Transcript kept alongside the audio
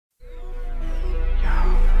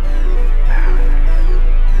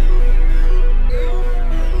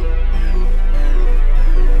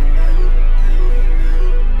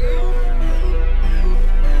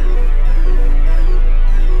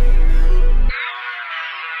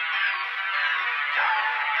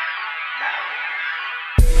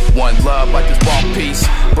One love, I just want peace,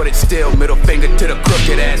 but it's still middle finger to the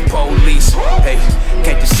crooked ass police. Hey,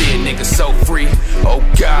 can't you see a nigga so free? Oh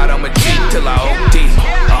God, I'ma cheat till I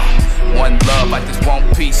OD. One love, I just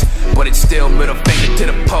want peace, but it's still middle finger to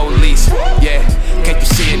the police. Yeah, can't you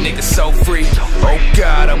see a nigga so free? Oh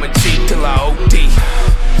God, I'ma cheat till I OD.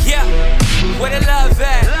 Yeah, where the love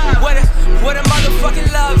at? Where the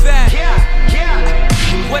motherfucking love at?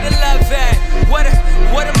 Where the love at? Where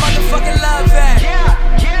the motherfucking love at?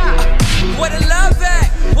 Where the love at?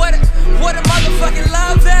 Where the motherfucking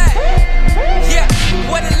love at? Yeah,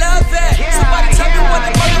 where the love at? Somebody tell me where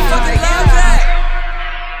the motherfucking love at?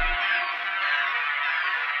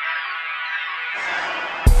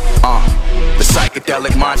 The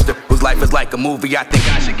psychedelic monster whose life is like a movie. I think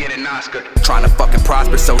I should get an Oscar. Trying to fucking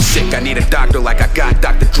prosper, so sick I need a doctor. Like I got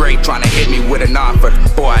Dr. Dre trying to hit me with an offer.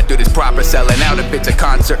 Boy, I do this proper, selling out if it's a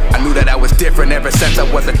concert. I knew that I was different ever since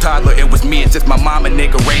I was a toddler. It was me and just my mama,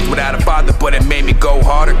 nigga, raised without a father. But it made me go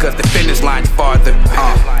harder, cause the finish line's farther.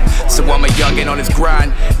 So I'm a youngin' on this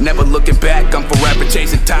grind, never looking back, I'm forever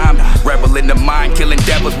chasing time. Rebel in the mind, killing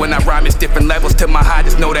devils when I rhyme. It's different levels till my high,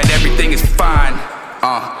 just know that everything is fine.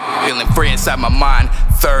 Feeling free inside my mind.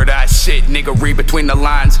 Third eye shit, nigga, read between the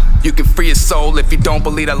lines. You can free your soul if you don't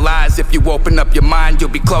believe the lies. If you open up your mind,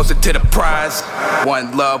 you'll be closer to the prize.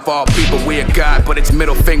 One love, all people, we a God, but it's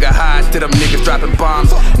middle finger high to them niggas dropping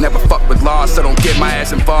bombs. Never fuck with laws, so don't get my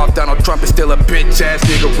ass involved. Donald Trump is still a bitch ass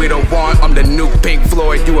nigga we don't want. I'm the new Pink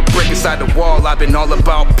Floyd, you a brick inside the wall. I've been all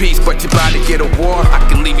about peace, but you about to get a war. I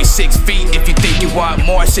can leave you 6 feet if you think you want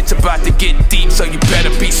more. Shit's about to get deep, so you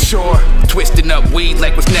better be sure. Twisting up weed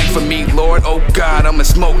like what's next for me, Lord. Oh God, I'ma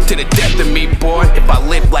smoke to the death of me, boy. If I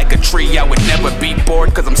lived like a tree, I would never be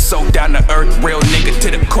bored, cause I'm so down to earth, real nigga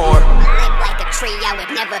to the core. If I lived like a tree, I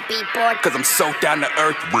would never be bored, cause I'm so down to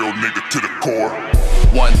earth, real nigga to the core.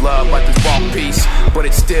 One love, I just want peace, but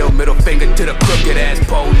it's still middle finger to the crooked ass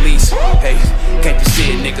police. Hey, can't you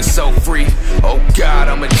see a nigga so free? Oh God,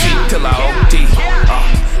 I'ma cheat till I OD.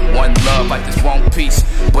 One love, I just want peace,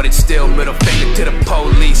 but it's still middle finger to the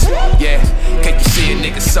police. Yeah, can't you see a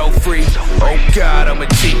nigga so free? Oh God, I'ma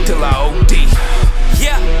cheat till I OD.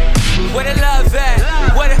 Yeah, where the love at?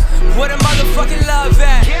 Where the motherfucking love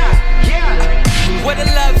at? Where the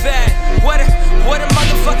love at? Where the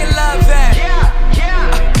motherfucking love at?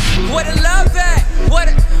 Where the love at? Where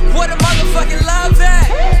the motherfucking love at?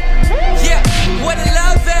 Yeah, where the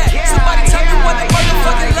love at? Somebody tell me where the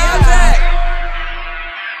motherfucking love at?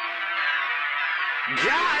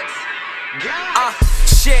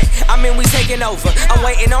 Shit, I mean we taking over. I'm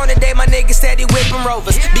waiting on the day my niggas steady whipping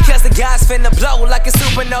rovers, because the guys finna blow like a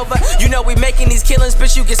supernova. You know we making these killings,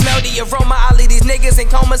 bitch, you can smell the aroma. I leave these niggas in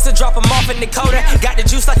comas to drop them off in Dakota. Got the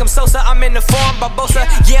juice like I'm Sosa, I'm in the form Barbosa.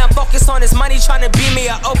 Yeah, I'm focused on this money, trying to be me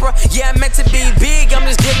a Oprah. Yeah, I'm meant to be big, I'm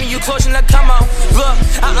just giving you closure, now come on. Look,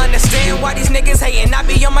 I understand why these niggas hating, I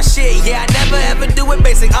be on my shit. Yeah, I never ever do it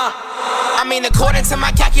basic, I mean, according to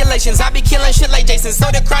my calculations, I be killing shit like Jason, so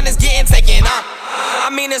the crown is getting taken, I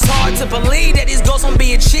mean, it's hard to believe that these goals won't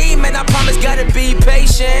be achieved, man, I promise, gotta be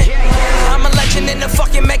patient. I'm a legend in the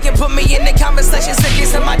fucking making, put me in the conversation,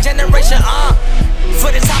 sickest in my generation, For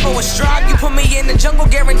the top I was strive, you put me in the jungle,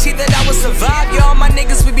 guarantee that I will survive. Yo, all my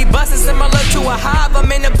niggas, we be bustin' similar to a hive. I'm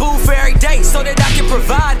in the booth every day, so that I can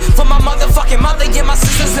provide for my motherfucking mother, yeah, my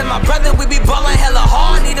sisters and my brother. We be ballin' hella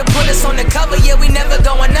hard, need to put us on the cover, yeah, we never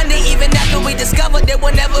going under. Even after we discovered there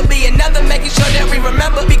will never be another, making sure that we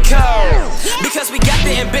remember, because we got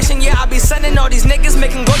the ambition. Yeah, I be sending all these niggas,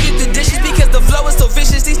 making go do the dishes, because the flow is so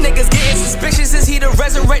vicious. These niggas getting suspicious. Is he to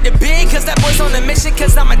resurrect the big? Cause that boy's on a mission,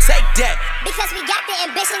 cause I'ma take that, because we got the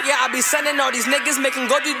ambition. Yeah, I be sending all these niggas, making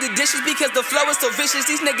go do the dishes, because the flow is so vicious.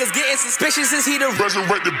 These niggas getting suspicious. Is he to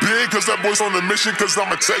resurrect the big? Cause that boy's on a mission, cause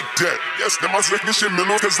I'ma take that. Yes, that my second shit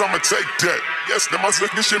middle, cause I'ma take that. Yes, that my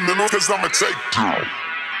second shit middle, cause I'ma take that.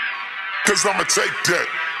 Cause I'ma take that.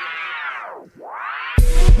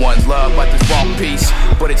 One love, I just want peace,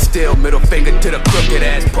 but it's still middle finger to the crooked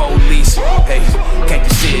ass police. Hey, can't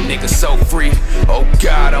you see a nigga so free? Oh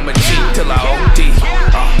God, I'ma cheat till I OD.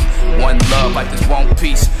 One love, I just want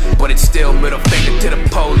peace, but it's still middle finger to the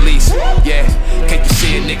police. Yeah, can't you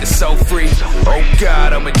see a nigga so free? Oh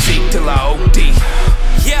God, I'ma cheat